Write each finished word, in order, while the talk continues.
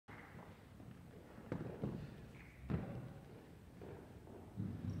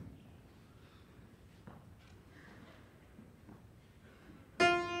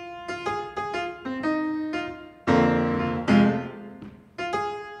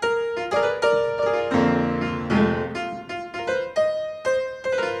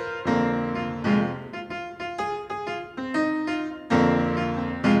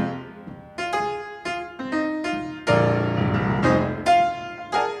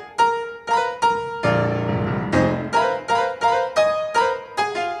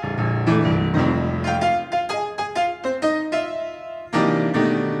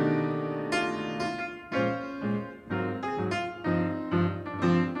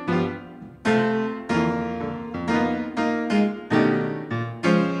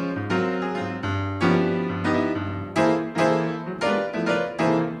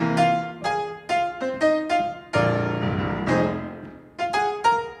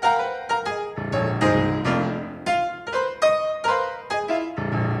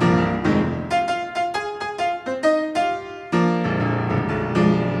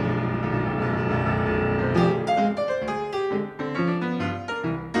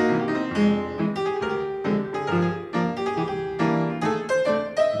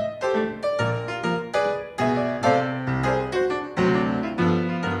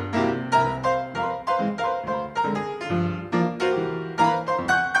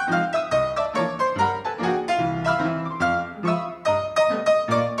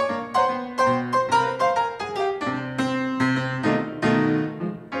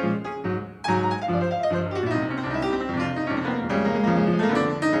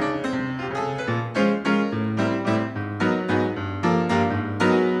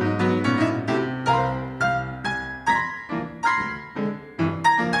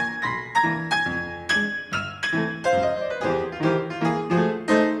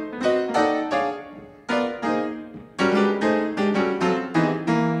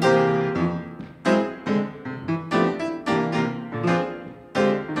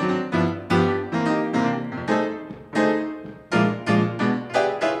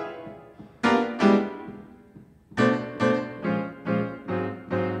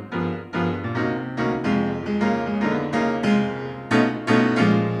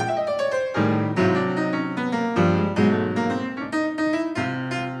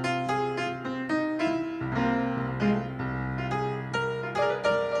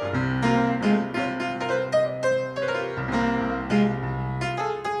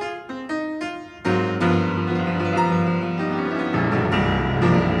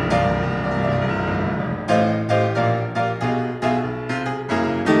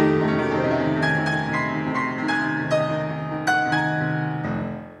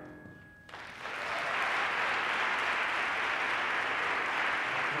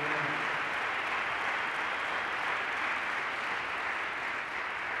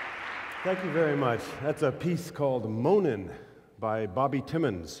Thank you very much. That's a piece called Moanin' by Bobby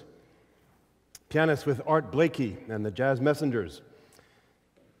Timmons, pianist with Art Blakey and the Jazz Messengers.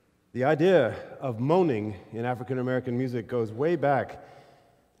 The idea of moaning in African American music goes way back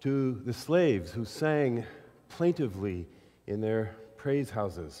to the slaves who sang plaintively in their praise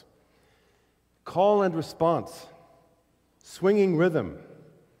houses. Call and response, swinging rhythm,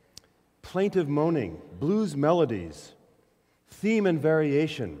 plaintive moaning, blues melodies, theme and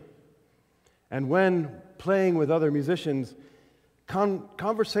variation, and when playing with other musicians,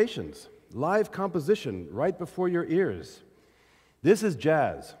 conversations, live composition right before your ears. This is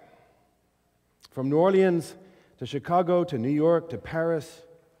jazz. From New Orleans to Chicago to New York to Paris,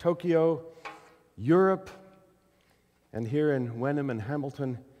 Tokyo, Europe, and here in Wenham and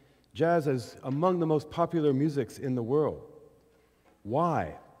Hamilton, jazz is among the most popular musics in the world.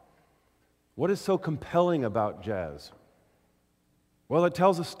 Why? What is so compelling about jazz? Well, it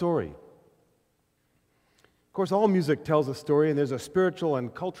tells a story. Of course, all music tells a story, and there's a spiritual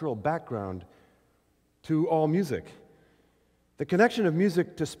and cultural background to all music. The connection of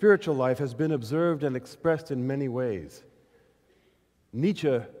music to spiritual life has been observed and expressed in many ways.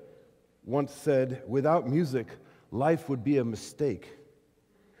 Nietzsche once said, "Without music, life would be a mistake."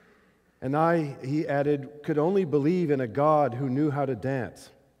 And I, he added, could only believe in a God who knew how to dance.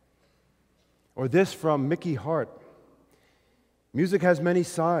 Or this from Mickey Hart, "Music has many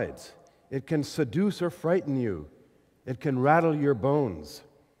sides. It can seduce or frighten you. It can rattle your bones.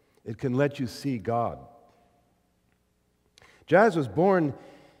 It can let you see God." Jazz was born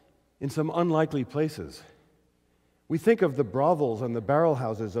in some unlikely places. We think of the brothels and the barrel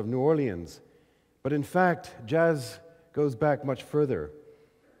houses of New Orleans, but in fact, jazz goes back much further.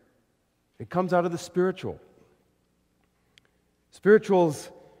 It comes out of the spiritual. Spirituals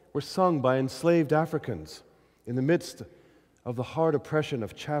were sung by enslaved Africans in the midst of the hard oppression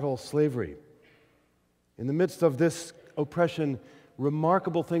of chattel slavery. In the midst of this oppression,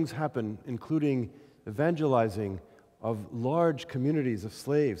 remarkable things happen, including evangelizing of large communities of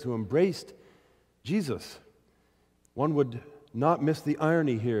slaves who embraced Jesus. One would not miss the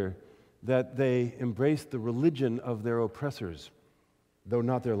irony here that they embraced the religion of their oppressors, though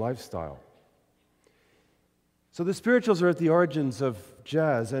not their lifestyle. So the spirituals are at the origins of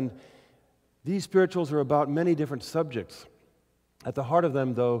jazz, and these spirituals are about many different subjects. At the heart of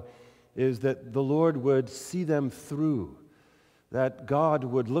them, though, is that the Lord would see them through, that God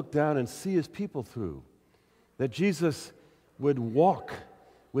would look down and see His people through, that Jesus would walk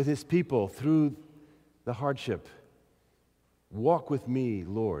with His people through the hardship. Walk with me,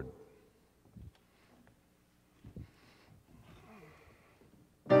 Lord.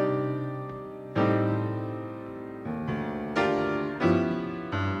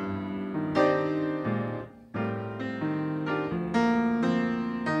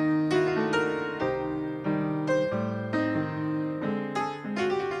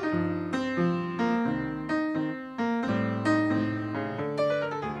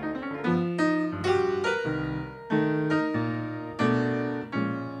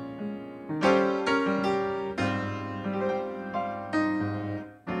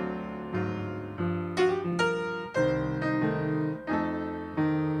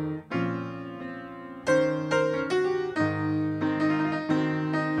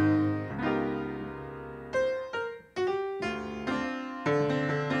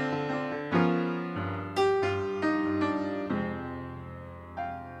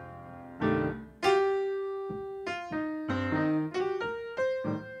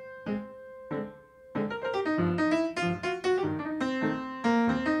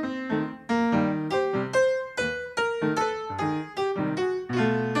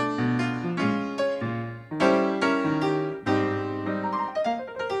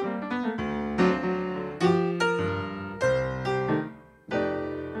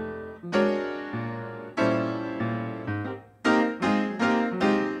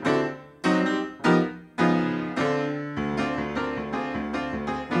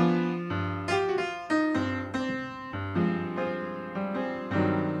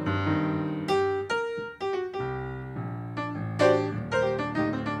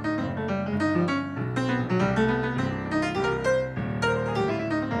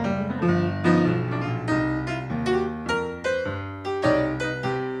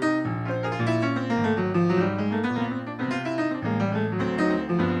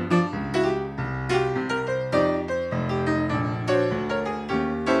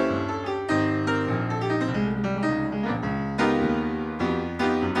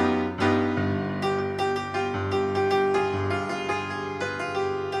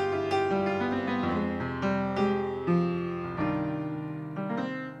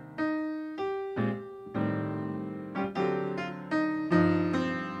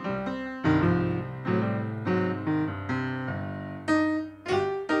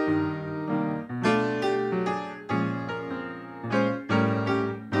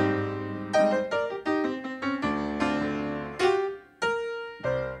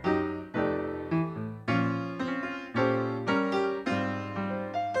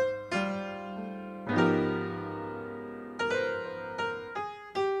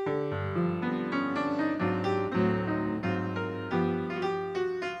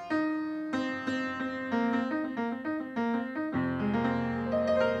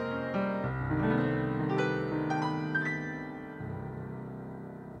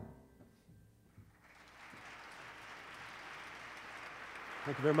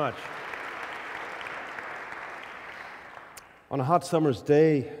 Thank you very much. On a hot summer's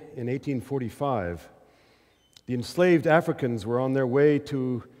day in 1845, the enslaved Africans were on their way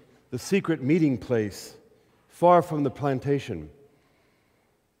to the secret meeting place far from the plantation.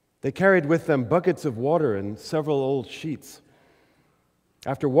 They carried with them buckets of water and several old sheets.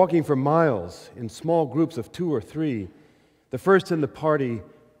 After walking for miles in small groups of 2 or 3, the first in the party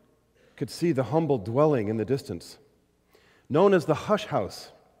could see the humble dwelling in the distance. Known as the Hush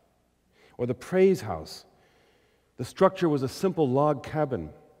House or the Praise House, the structure was a simple log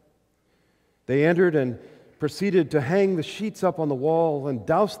cabin. They entered and proceeded to hang the sheets up on the wall and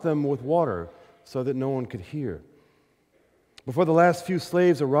douse them with water so that no one could hear. Before the last few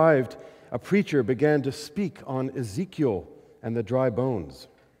slaves arrived, a preacher began to speak on Ezekiel and the dry bones.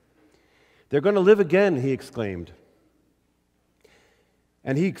 "They're going to live again," he exclaimed.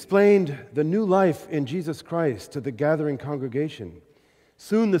 And he explained the new life in Jesus Christ to the gathering congregation.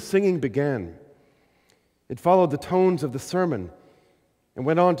 Soon the singing began. It followed the tones of the sermon and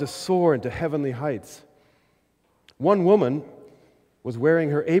went on to soar into heavenly heights. One woman was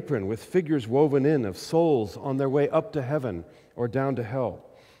wearing her apron with figures woven in of souls on their way up to heaven or down to hell.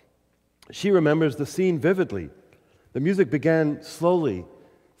 She remembers the scene vividly. The music began slowly,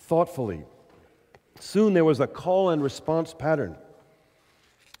 thoughtfully. Soon there was a call and response pattern.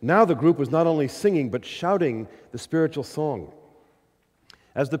 Now the group was not only singing, but shouting the spiritual song.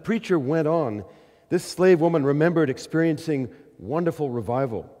 As the preacher went on, this slave woman remembered experiencing wonderful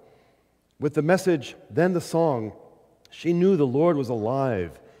revival. With the message, then the song, she knew the Lord was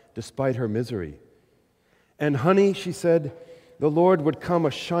alive despite her misery. "And honey," she said, "the Lord would come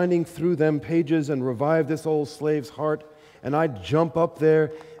a-shining through them pages and revive this old slave's heart, and I'd jump up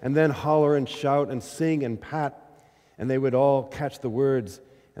there and then holler and shout and sing and pat, and they would all catch the words,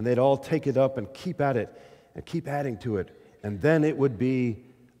 and they'd all take it up and keep at it and keep adding to it, and then it would be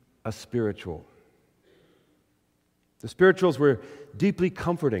a spiritual." The spirituals were deeply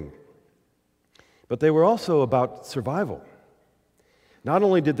comforting, but they were also about survival. Not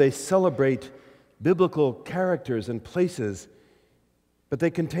only did they celebrate biblical characters and places, but they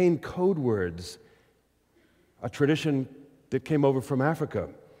contained code words, a tradition that came over from Africa.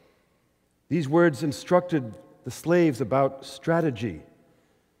 These words instructed the slaves about strategy.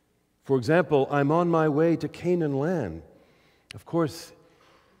 For example, "I'm on my way to Canaan land," of course,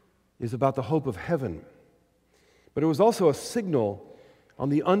 is about the hope of heaven. But it was also a signal on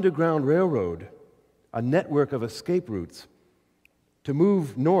the Underground Railroad, a network of escape routes, to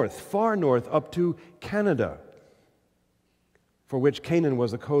move north, far north, up to Canada, for which Canaan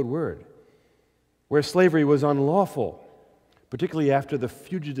was a code word, where slavery was unlawful, particularly after the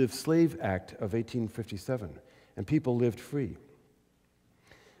Fugitive Slave Act of 1857, and people lived free.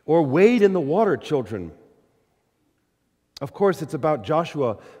 Or "wade in the water, children." Of course, it's about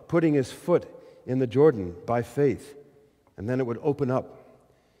Joshua putting his foot in the Jordan by faith, and then it would open up.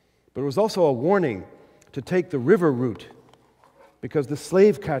 But it was also a warning to take the river route, because the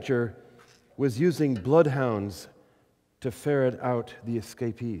slave catcher was using bloodhounds to ferret out the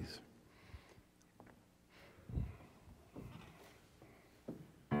escapees.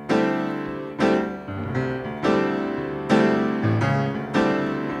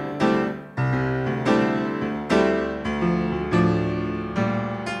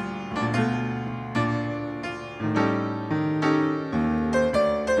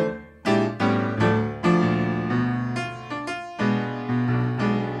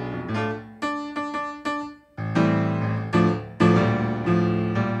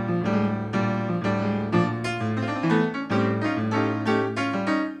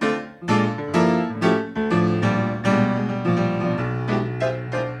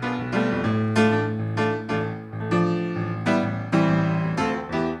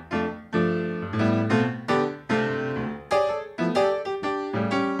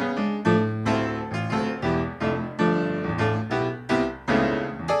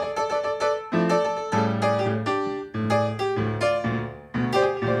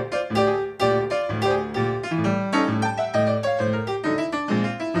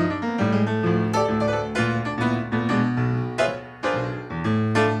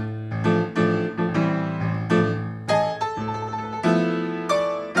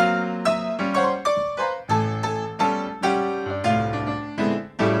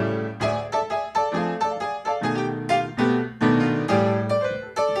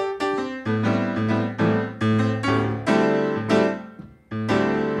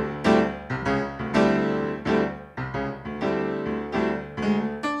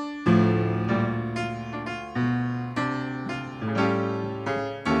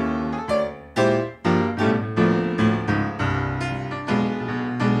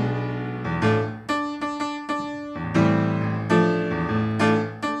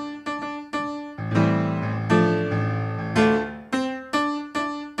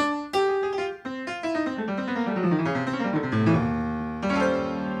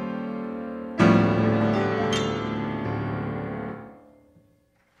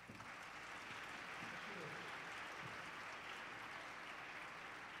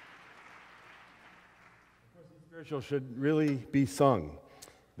 Spiritual should really be sung,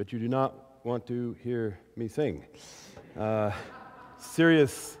 but you do not want to hear me sing.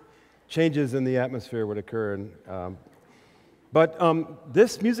 Serious changes in the atmosphere would occur. But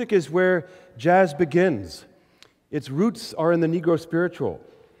this music is where jazz begins. Its roots are in the Negro spiritual.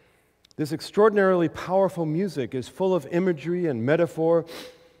 This extraordinarily powerful music is full of imagery and metaphor.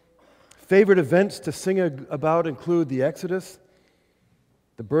 Favorite events to sing about include the Exodus,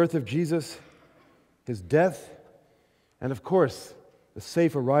 the birth of Jesus, his death, and of course, the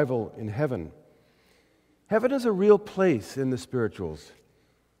safe arrival in heaven. Heaven is a real place in the spirituals.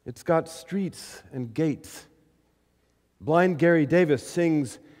 It's got streets and gates. Blind Gary Davis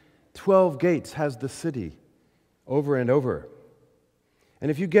sings, 12 gates has the city, over and over. And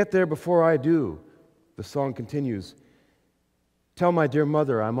if you get there before I do, the song continues, tell my dear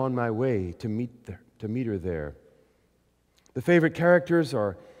mother I'm on my way to meet her there. The favorite characters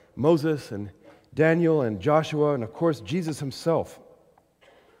are Moses and Daniel and Joshua, and of course, Jesus himself.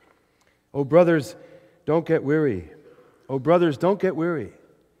 Oh, brothers, don't get weary. Oh, brothers, don't get weary.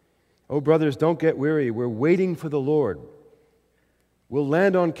 Oh, brothers, don't get weary. We're waiting for the Lord. We'll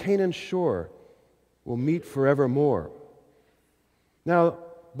land on Canaan's shore. We'll meet forevermore. Now,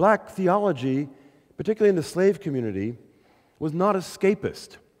 black theology, particularly in the slave community, was not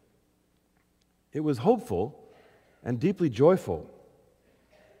escapist. It was hopeful and deeply joyful.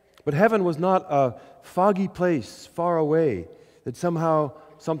 But heaven was not a foggy place far away that somehow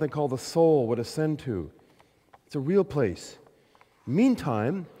something called the soul would ascend to. It's a real place.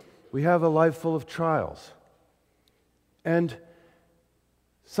 Meantime, we have a life full of trials. And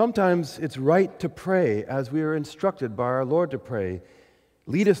sometimes it's right to pray as we are instructed by our Lord to pray,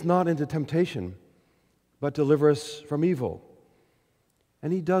 lead us not into temptation, but deliver us from evil.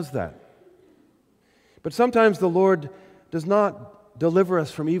 And he does that. But sometimes the Lord does not deliver us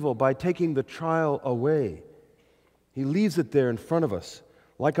from evil by taking the trial away. He leaves it there in front of us,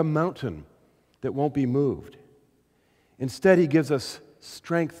 like a mountain that won't be moved. Instead, he gives us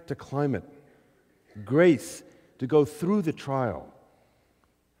strength to climb it, grace to go through the trial.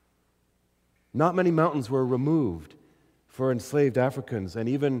 Not many mountains were removed for enslaved Africans and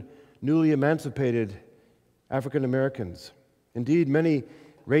even newly emancipated African Americans. Indeed, many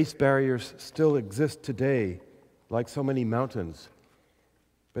race barriers still exist today, like so many mountains.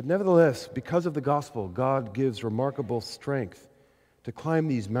 But nevertheless, because of the gospel, God gives remarkable strength to climb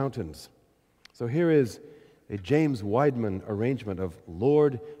these mountains. So here is a James Weidman arrangement of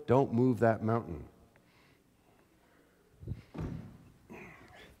Lord, Don't Move That Mountain.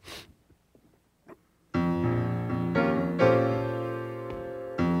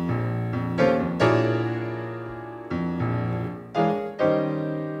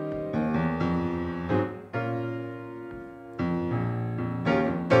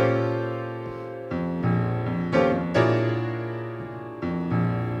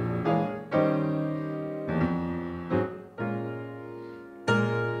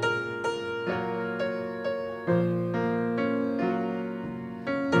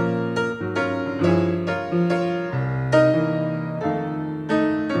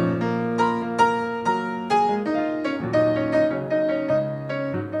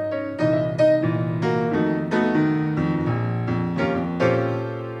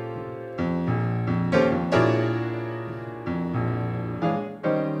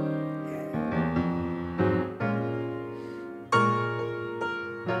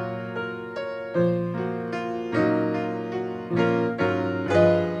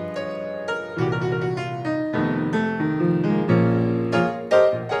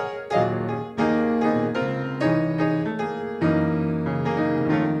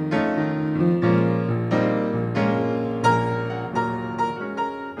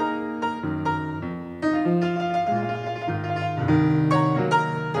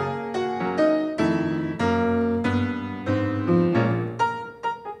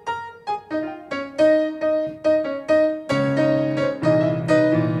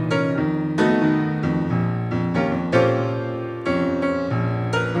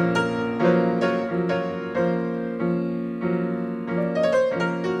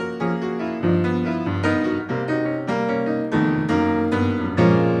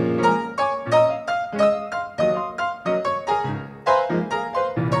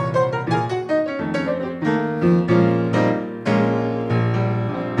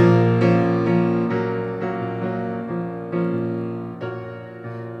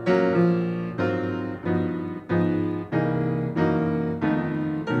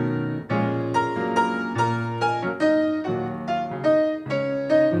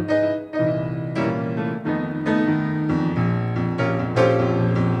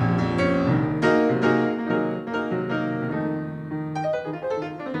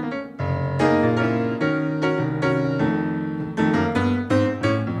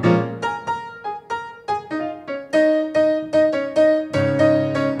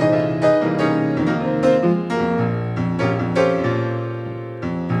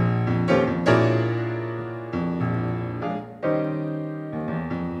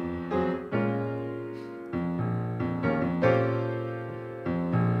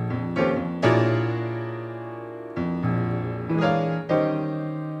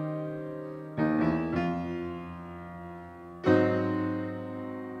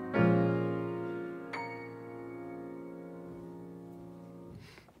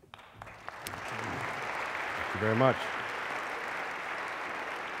 very much.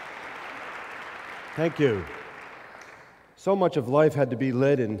 Thank you. So much of life had to be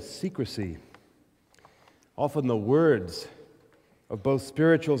led in secrecy. Often the words of both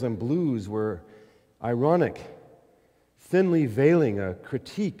spirituals and blues were ironic, thinly veiling a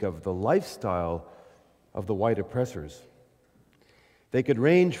critique of the lifestyle of the white oppressors. They could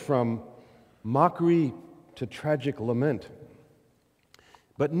range from mockery to tragic lament.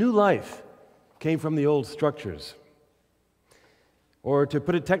 But new life came from the old structures. Or to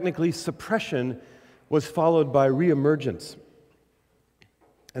put it technically, suppression was followed by reemergence.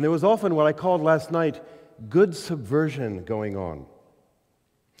 And there was often what I called last night good subversion going on.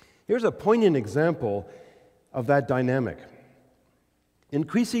 Here's a poignant example of that dynamic.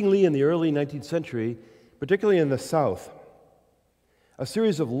 Increasingly in the early 19th century, particularly in the South, a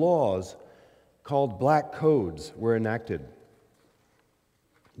series of laws called black codes were enacted.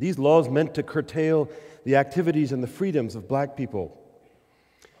 These laws meant to curtail the activities and the freedoms of black people.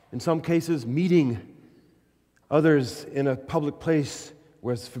 In some cases, meeting others in a public place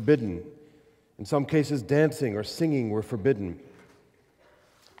was forbidden. In some cases, dancing or singing were forbidden.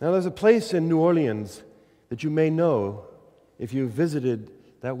 Now, there's a place in New Orleans that you may know if you visited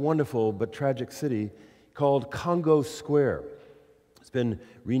that wonderful but tragic city called Congo Square. It's been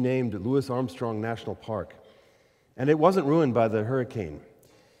renamed Louis Armstrong National Park. And it wasn't ruined by the hurricane.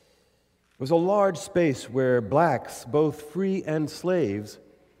 It was a large space where blacks, both free and slaves,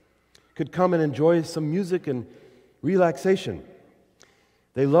 could come and enjoy some music and relaxation.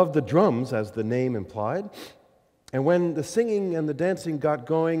 They loved the drums, as the name implied, and when the singing and the dancing got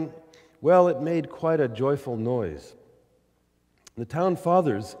going, well, it made quite a joyful noise. The town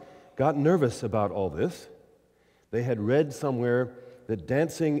fathers got nervous about all this. They had read somewhere that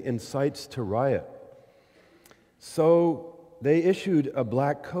dancing incites to riot. So they issued a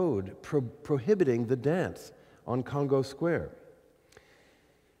black code prohibiting the dance on Congo Square.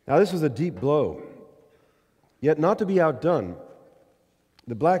 Now, this was a deep blow. Yet, not to be outdone,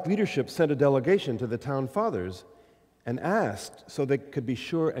 the black leadership sent a delegation to the town fathers and asked, so they could be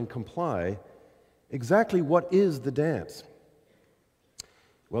sure and comply, exactly what is the dance?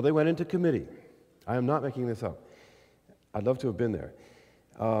 Well, they went into committee. I am not making this up. I'd love to have been there.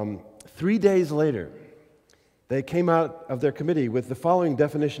 3 days later, they came out of their committee with the following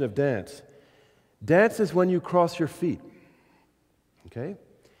definition of dance. Dance is when you cross your feet. Okay?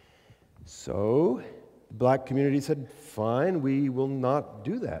 So, the black community said, fine, we will not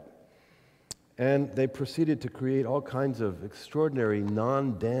do that. And they proceeded to create all kinds of extraordinary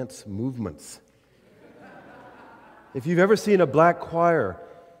non-dance movements. If you've ever seen a black choir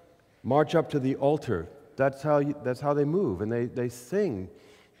march up to the altar, that's how they move, and they sing,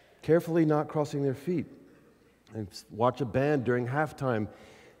 carefully not crossing their feet. And watch a band during halftime.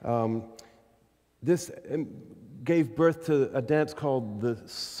 This gave birth to a dance called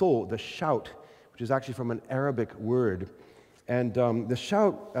the shout, which is actually from an Arabic word. And the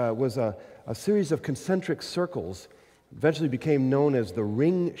shout was a series of concentric circles, eventually became known as the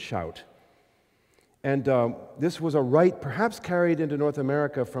ring shout. And this was a rite perhaps carried into North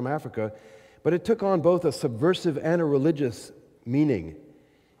America from Africa, but it took on both a subversive and a religious meaning.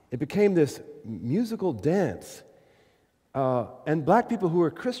 It became this musical dance. And black people who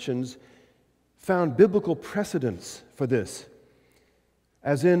were Christians found biblical precedents for this,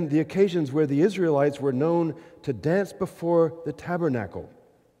 as in the occasions where the Israelites were known to dance before the tabernacle.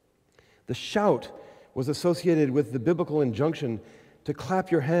 The shout was associated with the biblical injunction to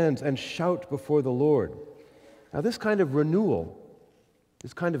clap your hands and shout before the Lord. Now, this kind of renewal,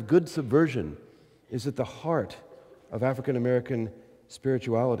 this kind of good subversion, is at the heart of African American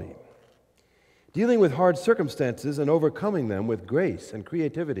spirituality. Dealing with hard circumstances and overcoming them with grace and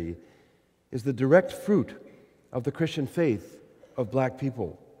creativity is the direct fruit of the Christian faith of black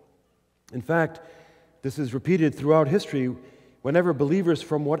people. In fact, this is repeated throughout history whenever believers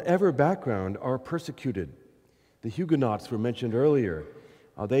from whatever background are persecuted. The Huguenots were mentioned earlier.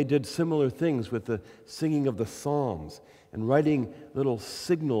 They did similar things with the singing of the Psalms and writing little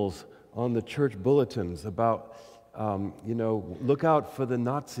signals on the church bulletins about, look out for the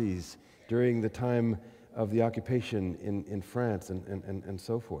Nazis during the time of the occupation in France and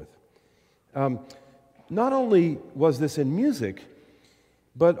so forth. Not only was this in music,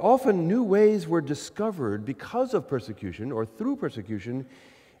 but often new ways were discovered because of persecution or through persecution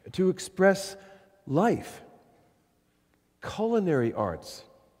to express life. Culinary arts,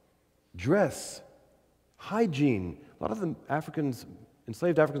 dress, hygiene. A lot of the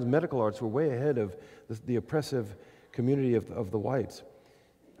enslaved Africans' medical arts were way ahead of the oppressive community of the whites.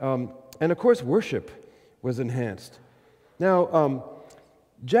 And of course, worship was enhanced. Now,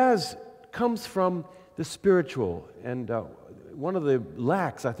 jazz comes from the spiritual, and one of the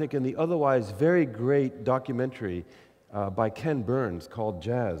lacks, I think, in the otherwise very great documentary by Ken Burns called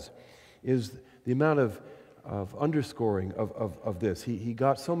Jazz, is the amount of underscoring of this. He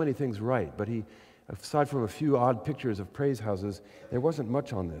got so many things right, but aside from a few odd pictures of praise houses, there wasn't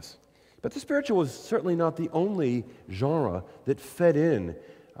much on this. But the spiritual was certainly not the only genre that fed in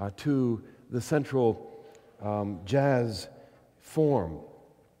to the central jazz form.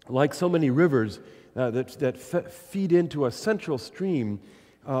 Like so many rivers that feed into a central stream,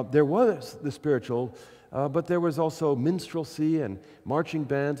 there was the spiritual, but there was also minstrelsy and marching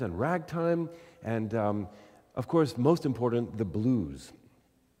bands and ragtime and, of course, most important, the blues.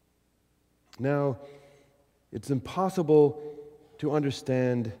 Now, it's impossible to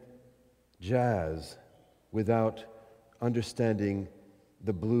understand jazz without understanding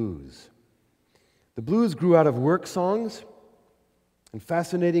the blues. The blues grew out of work songs, and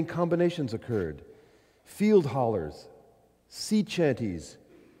fascinating combinations occurred. Field hollers, sea chanties,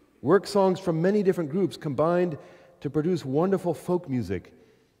 work songs from many different groups combined to produce wonderful folk music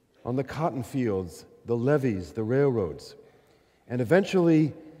on the cotton fields, the levees, the railroads. And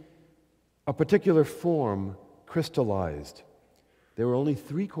eventually, a particular form crystallized. There were only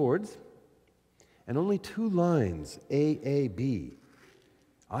 3 chords and only 2 lines, A, A, B.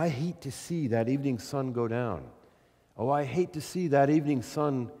 I hate to see that evening sun go down. Oh, I hate to see that evening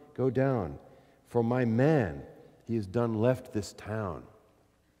sun go down. For my man, he has done left this town.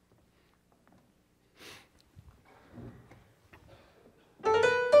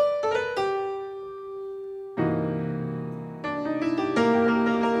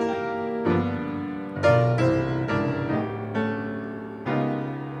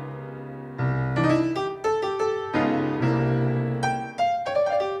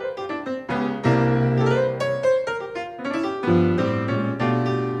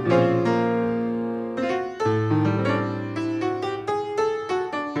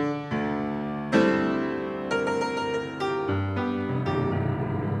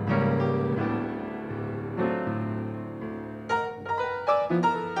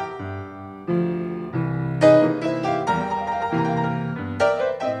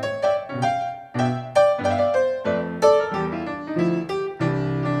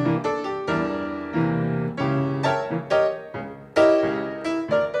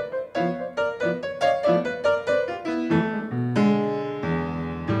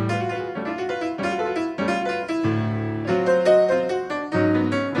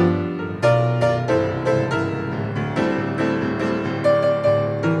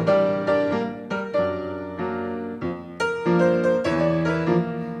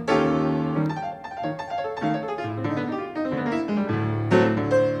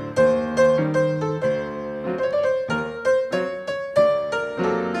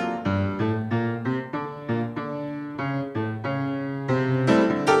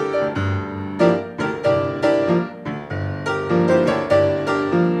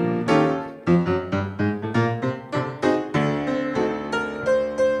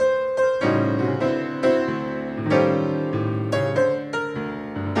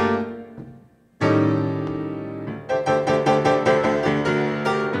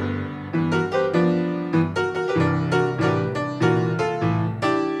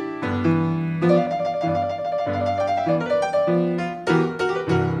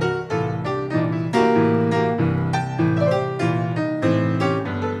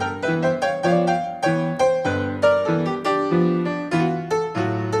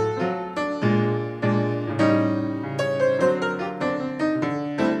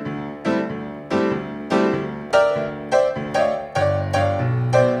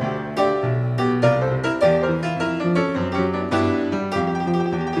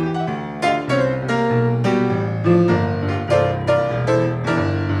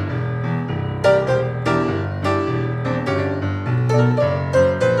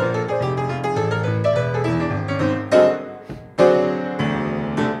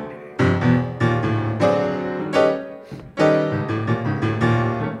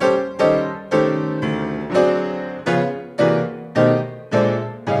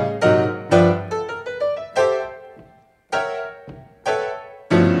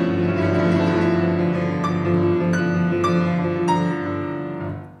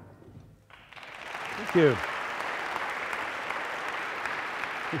 Thank you.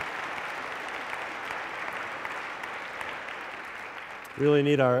 Really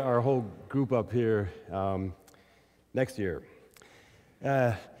need our whole group up here next year.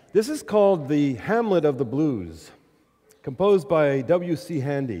 This is called the Hamlet of the Blues, composed by W.C.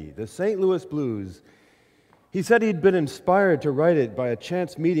 Handy, the St. Louis Blues, He said he'd been inspired to write it by a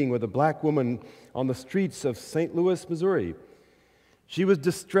chance meeting with a black woman on the streets of St. Louis, Missouri. She was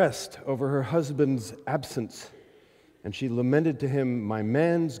distressed over her husband's absence, and she lamented to him, "My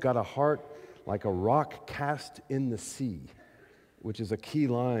man's got a heart like a rock cast in the sea," which is a key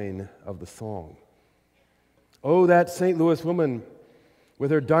line of the song. Oh, that St. Louis woman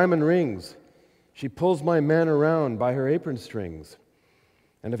with her diamond rings, she pulls my man around by her apron strings.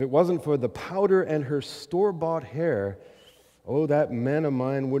 And if it wasn't for the powder and her store-bought hair, oh, that man of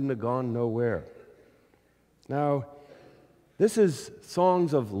mine wouldn't have gone nowhere. Now, this is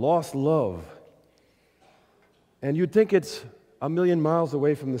songs of lost love. And you'd think it's a million miles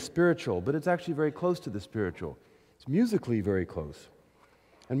away from the spiritual, but it's actually very close to the spiritual. It's musically very close.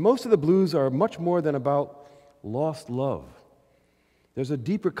 And most of the blues are much more than about lost love. There's a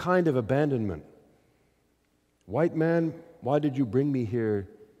deeper kind of abandonment. White man, why did you bring me here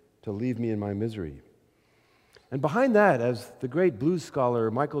to leave me in my misery? And behind that, as the great blues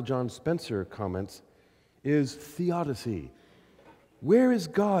scholar Michael John Spencer comments, is theodicy. Where is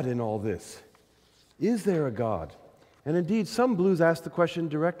God in all this? Is there a God? And indeed, some blues ask the question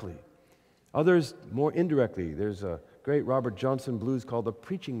directly, others more indirectly. There's a great Robert Johnson blues called the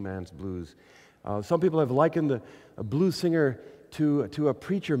preaching man's blues. Some people have likened a blues singer to a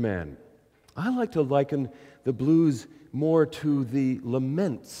preacher man. I like to liken the blues more to the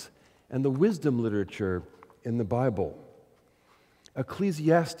laments and the wisdom literature in the Bible.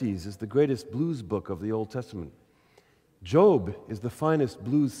 Ecclesiastes is the greatest blues book of the Old Testament. Job is the finest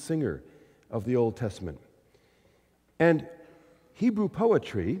blues singer of the Old Testament. And Hebrew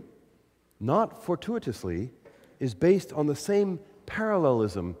poetry, not fortuitously, is based on the same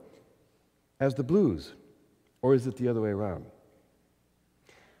parallelism as the blues. Or is it the other way around?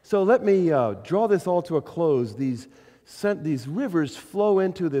 So let me draw this all to a close. These rivers flow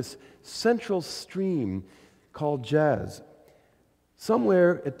into this central stream called jazz.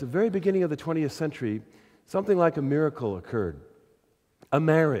 Somewhere at the very beginning of the 20th century, something like a miracle occurred. A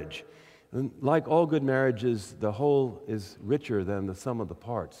marriage. And like all good marriages, the whole is richer than the sum of the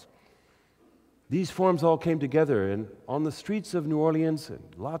parts. These forms all came together, and on the streets of New Orleans, and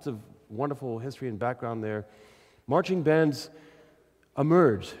lots of wonderful history and background there, marching bands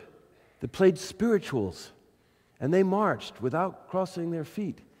emerged that played spirituals, and they marched without crossing their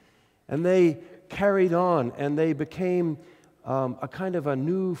feet, and they carried on, and they became a kind of a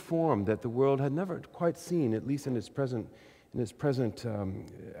new form that the world had never quite seen, at least in its present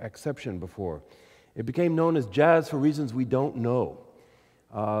acception before. It became known as jazz for reasons we don't know.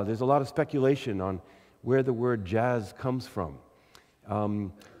 There's a lot of speculation on where the word jazz comes from.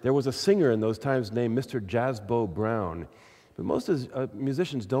 There was a singer in those times named Mr. Jazzbo Brown, but most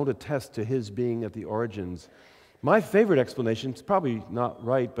musicians don't attest to his being at the origins. My favorite explanation, it's probably not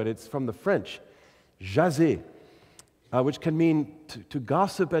right, but it's from the French, jaser, which can mean to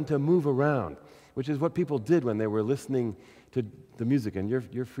gossip and to move around, which is what people did when they were listening to the music. And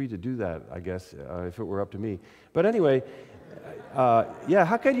you're free to do that, I guess, if it were up to me. But anyway,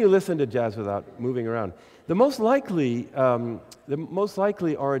 how can you listen to jazz without moving around? The most likely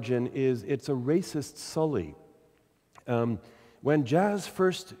origin is it's a racist sully. When jazz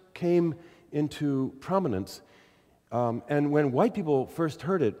first came into prominence, and when white people first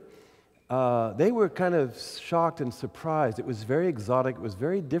heard it, they were kind of shocked and surprised. It was very exotic. It was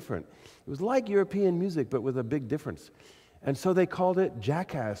very different. It was like European music, but with a big difference. And so they called it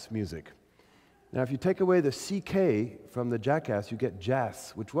jackass music. Now, if you take away the CK from the jackass, you get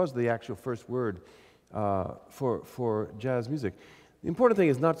jazz, which was the actual first word for jazz music. The important thing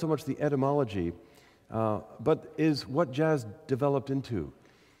is not so much the etymology, but is what jazz developed into.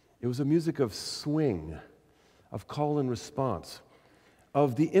 It was a music of swing, of call and response,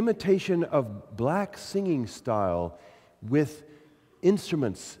 of the imitation of black singing style with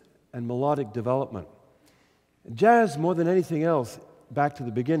instruments and melodic development. Jazz, more than anything else, back to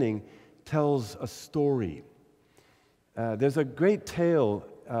the beginning, tells a story. There's a great tale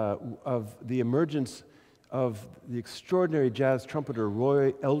of the emergence of the extraordinary jazz trumpeter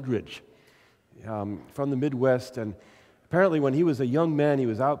Roy Eldridge from the Midwest. And apparently when he was a young man, he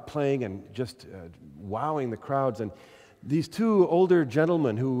was out playing and just wowing the crowds. And these two older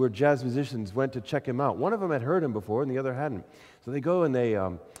gentlemen who were jazz musicians went to check him out. One of them had heard him before and the other hadn't. So they go and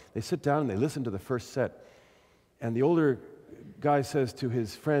they sit down and they listen to the first set. And the older guy says to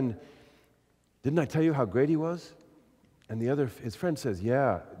his friend, "Didn't I tell you how great he was?" And his friend says,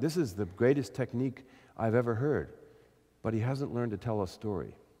 "Yeah, this is the greatest technique I've ever heard, but he hasn't learned to tell a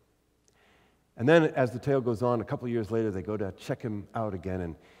story." And then as the tale goes on, a couple years later, they go to check him out again,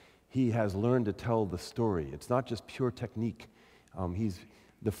 and he has learned to tell the story. It's not just pure technique. He's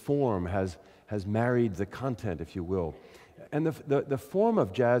The form has married the content, if you will. And the form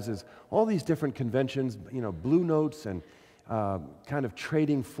of jazz is all these different conventions, blue notes and kind of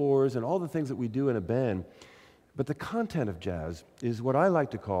trading fours and all the things that we do in a band. But the content of jazz is what I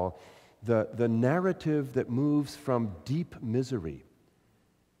like to call the narrative that moves from deep misery,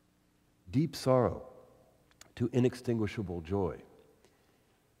 deep sorrow, to inextinguishable joy.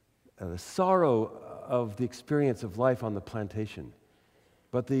 The sorrow of the experience of life on the plantation,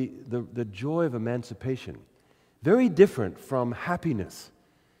 but the joy of emancipation. Very different from happiness.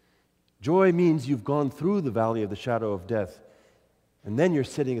 Joy means you've gone through the valley of the shadow of death, and then you're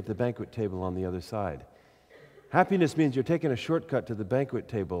sitting at the banquet table on the other side. Happiness means you're taking a shortcut to the banquet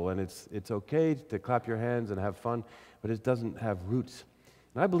table, and it's okay to clap your hands and have fun, but it doesn't have roots.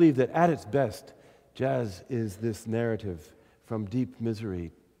 And I believe that at its best, jazz is this narrative from deep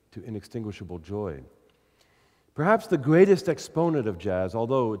misery to inextinguishable joy. Perhaps the greatest exponent of jazz,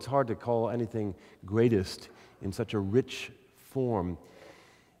 although it's hard to call anything greatest in such a rich form,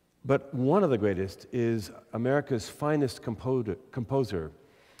 but one of the greatest is America's finest composer,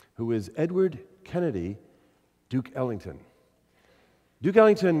 who is Edward Kennedy Duke Ellington. Duke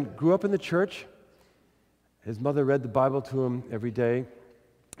Ellington grew up in the church. His mother read the Bible to him every day.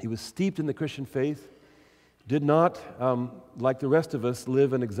 He was steeped in the Christian faith, did not, like the rest of us,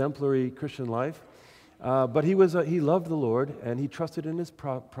 live an exemplary Christian life, but he loved the Lord, and he trusted in His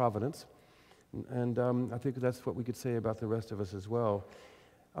providence. And I think that's what we could say about the rest of us as well.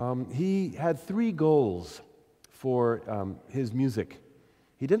 He had 3 goals for his music.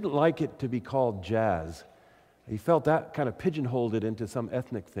 He didn't like it to be called jazz. He felt that kind of pigeonholed it into some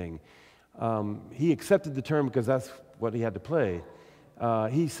ethnic thing. He accepted the term because that's what he had to play.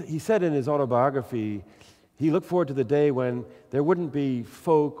 He said in his autobiography, he looked forward to the day when there wouldn't be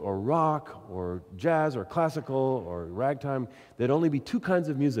folk or rock or jazz or classical or ragtime. There'd only be 2 kinds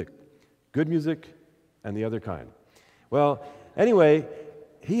of music. Good music, and the other kind. Well, anyway,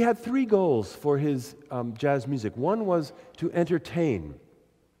 he had 3 goals for his jazz music. One was to entertain.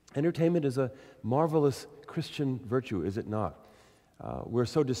 Entertainment is a marvelous Christian virtue, is it not? We're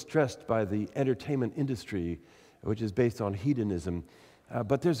so distressed by the entertainment industry, which is based on hedonism.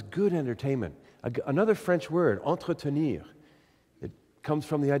 But there's good entertainment. Another French word, entretenir, it comes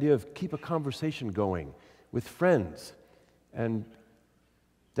from the idea of keep a conversation going with friends. And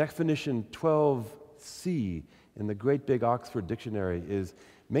definition 12C in the great big Oxford Dictionary is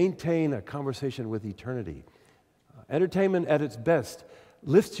maintain a conversation with eternity. Entertainment at its best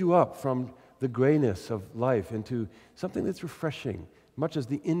lifts you up from the grayness of life into something that's refreshing, much as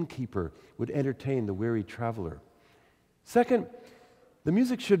the innkeeper would entertain the weary traveler. Second, the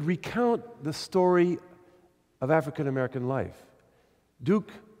music should recount the story of African American life.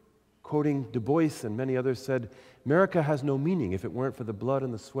 Duke, quoting Du Bois and many others, said, "America has no meaning if it weren't for the blood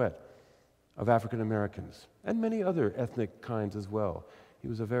and the sweat of African Americans," and many other ethnic kinds as well. He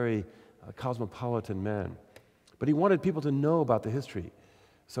was a very cosmopolitan man. But he wanted people to know about the history.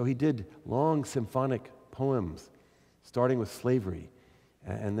 So he did long symphonic poems, starting with slavery,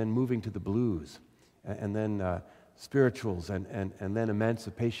 and then moving to the blues, and then spirituals, and then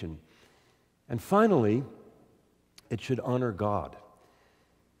emancipation. And finally, it should honor God.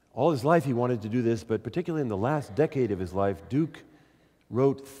 All his life he wanted to do this, but particularly in the last decade of his life, Duke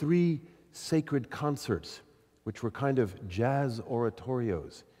wrote 3 sacred concerts, which were kind of jazz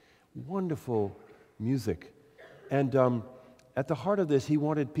oratorios. Wonderful music. And at the heart of this, he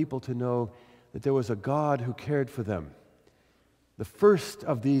wanted people to know that there was a God who cared for them. The first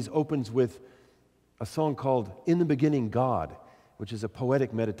of these opens with a song called "In the Beginning, God," which is a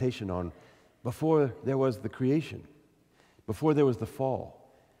poetic meditation on before there was the creation, before there was the fall,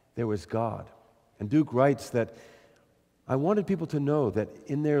 there was God. And Duke writes that, "I wanted people to know that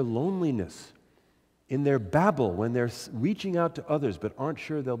in their loneliness, in their babble, when they're reaching out to others but aren't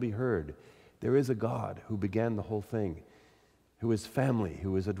sure they'll be heard, there is a God who began the whole thing, who is family,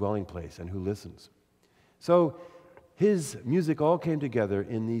 who is a dwelling place, and who listens." So his music all came together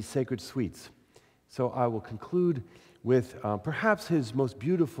in these sacred suites. So I will conclude with perhaps his most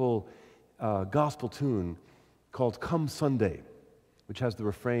beautiful gospel tune called "Come Sunday," which has the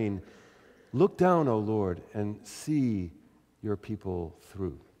refrain, "Look down, O Lord, and see your people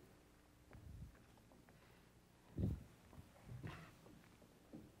through."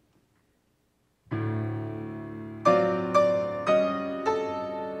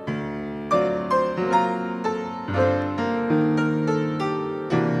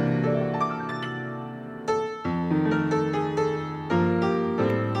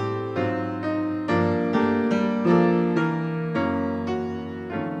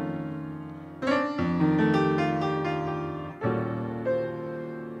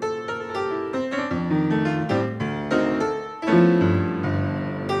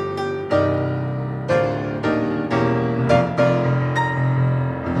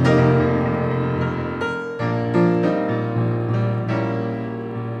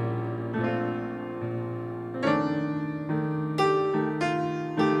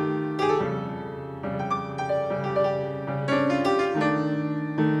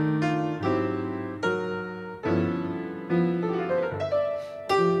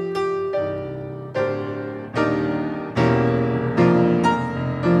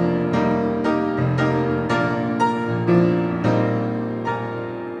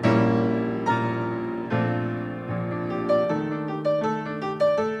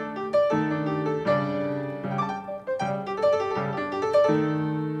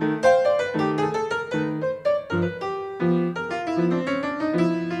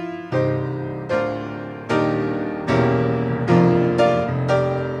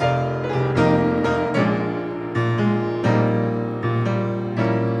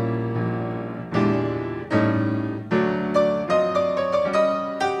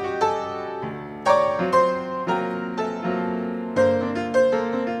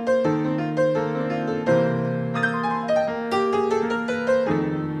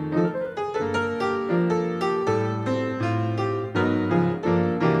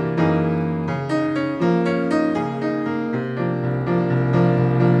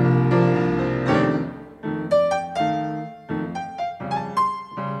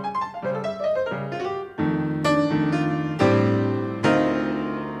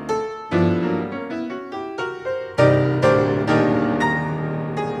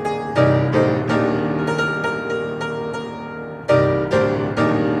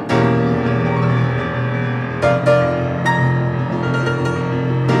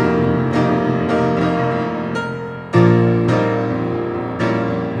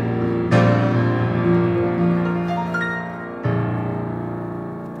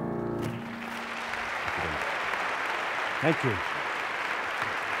 Thank you.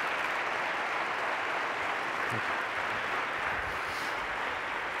 Thank you.